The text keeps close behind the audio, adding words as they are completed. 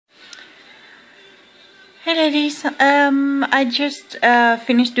Hey ladies, I just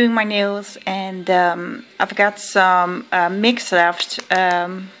finished doing my nails and I've got some mix left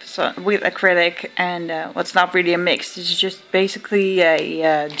with acrylic and what's not really a mix, it's just basically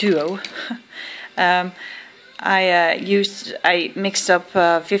a duo. I mixed up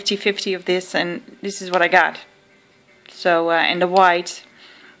 50-50 of this and this is what I got. So in the white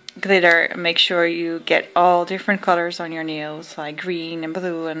glitter, make sure you get all different colors on your nails, like green and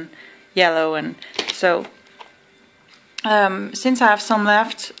blue and yellow. And so since I have some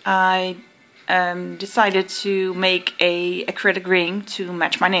left, I decided to make a acrylic ring to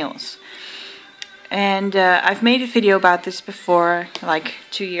match my nails. And I've made a video about this before, like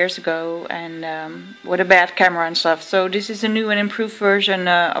 2 years ago, and with a bad camera and stuff. So this is a new and improved version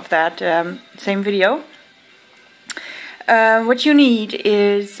of that same video. What you need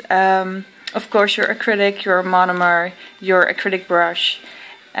is, of course, your acrylic, your monomer, your acrylic brush,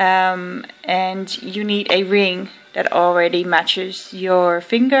 and you need a ring that already matches your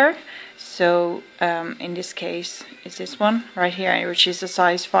finger. So in this case, it's this one right here, which is a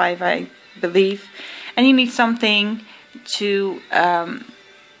size 5, I believe. And you need something to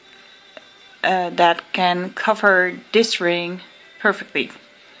that can cover this ring perfectly,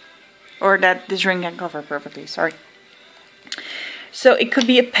 or that this ring can cover perfectly. Sorry. So it could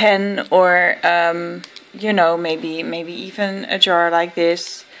be a pen, or you know, maybe even a jar like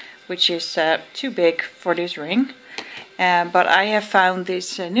this, which is too big for this ring. But I have found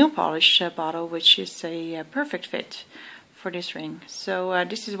this nail polish bottle, which is a perfect fit for this ring. So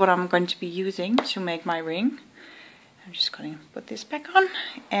this is what I'm going to be using to make my ring. I'm just going to put this back on.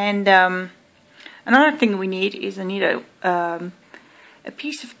 And another thing we need is a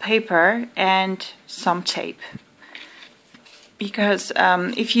piece of paper and some tape. Because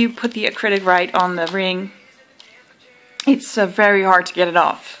if you put the acrylic right on the ring, it's very hard to get it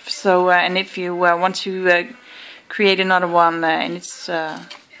off. So and if you want to create another one, and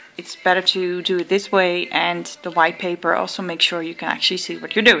it's better to do it this way. And the white paper, also make sure you can actually see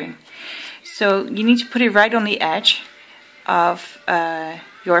what you're doing. So you need to put it right on the edge of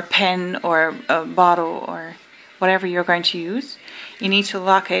your pen or a bottle or whatever you're going to use. You need to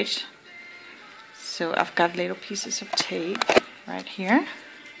lock it. So I've got little pieces of tape right here,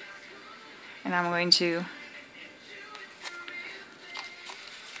 and I'm going to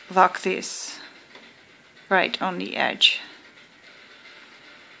lock this right on the edge,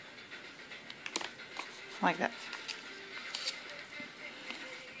 like that.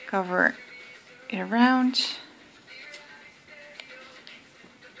 Cover it around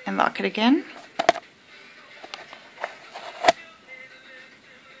and lock it again.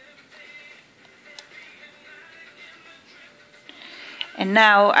 And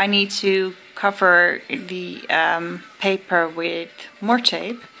now I need to cover the paper with more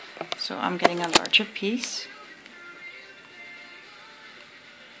tape. So I'm getting a larger piece.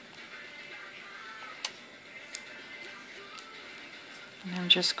 And I'm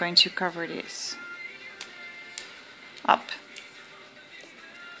just going to cover this up.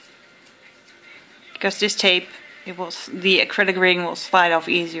 Because this tape, the acrylic ring will slide off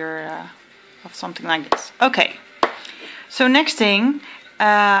easier of something like this. Okay. So next thing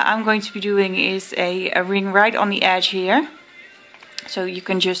I'm going to be doing is a ring right on the edge here. So you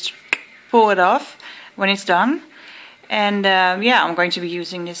can just pull it off when it's done. And yeah, I'm going to be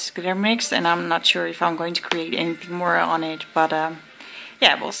using this glitter mix, and I'm not sure if I'm going to create anything more on it, but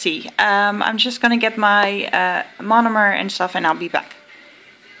yeah, we'll see. I'm just going to get my monomer and stuff, and I'll be back.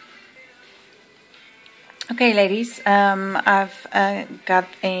 Okay ladies, I've got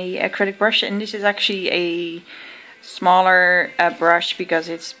a acrylic brush, and this is actually a smaller brush because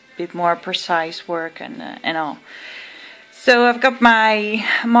it's a bit more precise work and all. So I've got my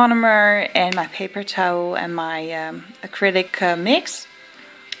monomer and my paper towel and my acrylic mix.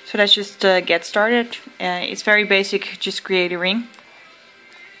 So let's just get started. It's very basic, just create a ring.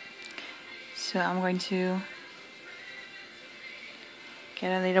 So I'm going to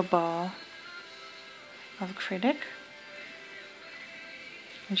get a little ball of acrylic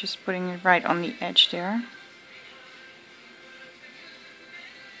and just putting it right on the edge there.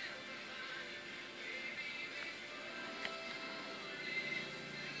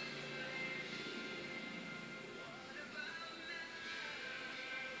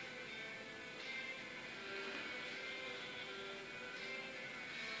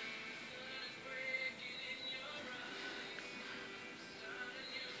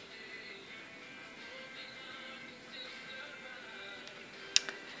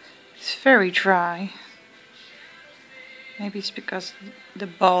 It's very dry. Maybe it's because the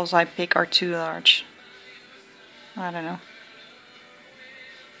balls I pick are too large. I don't know.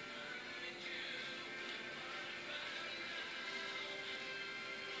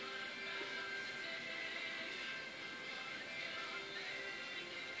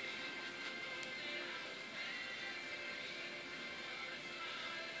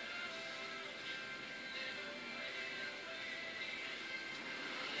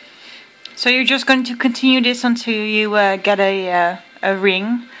 So you're just going to continue this until you get a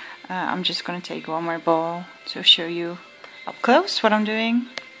ring. I'm just going to take one more ball to show you up close what I'm doing.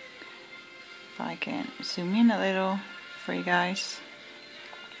 If I can zoom in a little for you guys.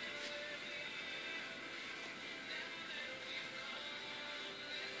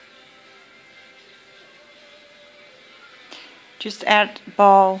 Just add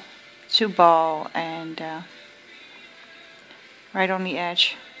ball to ball and right on the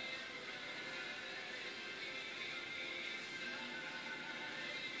edge.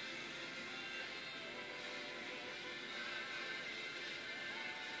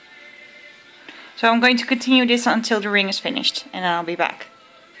 So I'm going to continue this until the ring is finished and then I'll be back.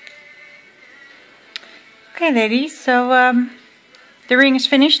 Okay ladies, so the ring is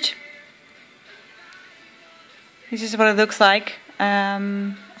finished. This is what it looks like.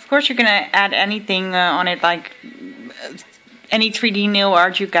 Of course you're gonna add anything on it, like any 3D nail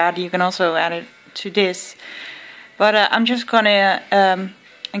art you got, you can also add it to this. But I'm just gonna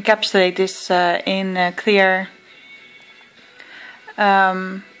encapsulate this in clear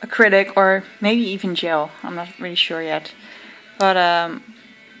acrylic or maybe even gel. I'm not really sure yet. But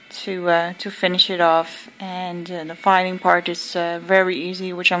to finish it off, and the filing part is very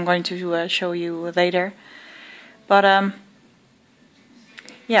easy, which I'm going to show you later. But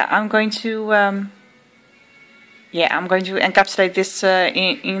yeah, I'm going to encapsulate this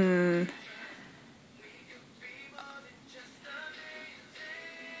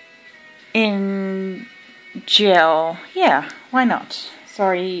in gel. Yeah, why not?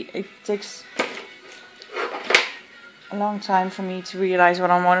 Sorry, it takes a long time for me to realize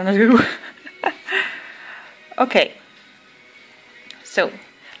what I want to do. Okay, so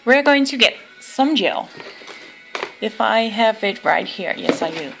we're going to get some gel. If I have it right here, yes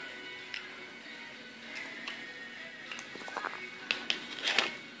I do.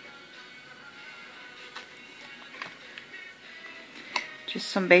 Just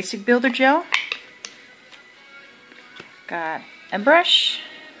some basic builder gel. Got a brush.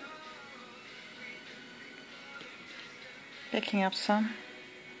 Picking up some.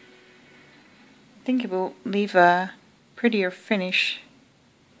 I think it will leave a prettier finish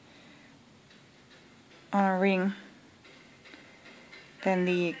on a ring than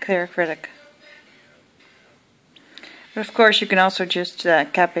the clear acrylic. But of course you can also just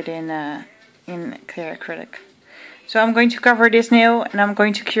cap it in clear acrylic. So I'm going to cover this nail and I'm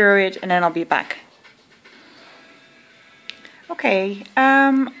going to cure it and then I'll be back. Okay,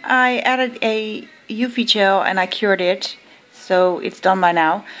 I added a UV gel and I cured it, so it's done by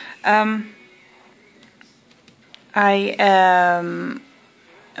now. I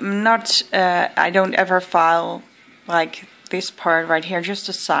don't ever file like this part right here, just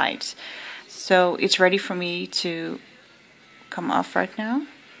the sides. So it's ready for me to come off right now.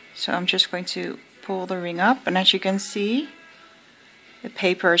 So I'm just going to pull the ring up, and as you can see, the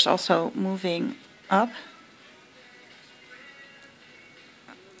paper is also moving up.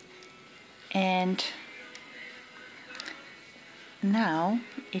 And now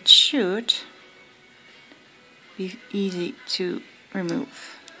it should be easy to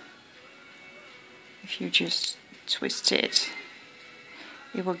remove. If you just twist it,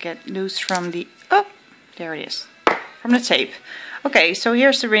 it will get loose from the, oh, there it is, from the tape. Okay, so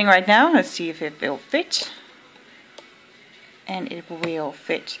here's the ring right now. Let's see if it will fit. And it will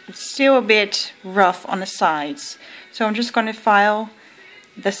fit. It's still a bit rough on the sides, so I'm just going to file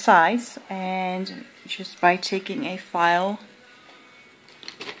the sides, and just by taking a file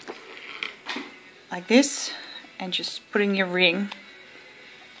like this and just putting your ring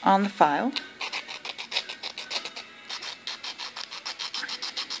on the file.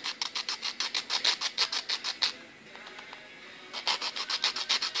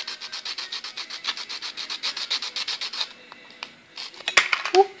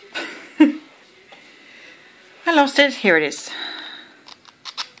 I lost it. Here it is.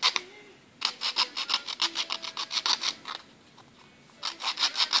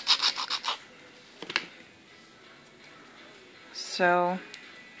 So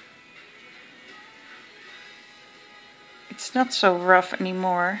it's not so rough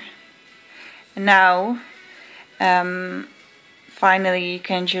anymore. And now finally you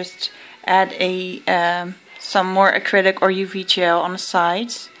can just add some more acrylic or UV gel on the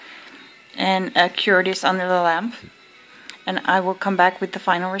sides and cure this under the lamp, and I will come back with the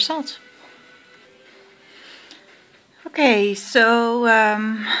final result. Okay, so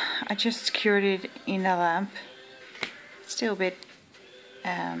I just cured it in the lamp. Still a bit,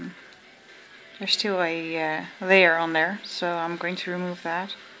 there's still a layer on there, so I'm going to remove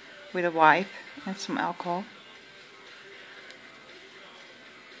that with a wipe and some alcohol.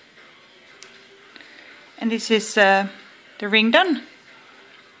 And this is the ring done.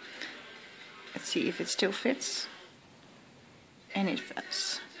 Let's see if it still fits. And it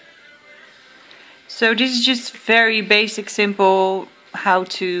fits. So this is just very basic, simple, how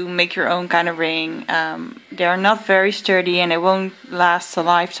to make your own kind of ring. They are not very sturdy and they won't last a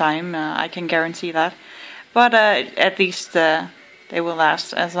lifetime, I can guarantee that. But at least they will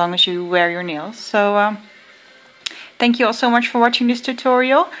last as long as you wear your nails. So thank you all so much for watching this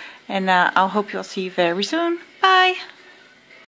tutorial, and I'll hope you'll see you very soon. Bye!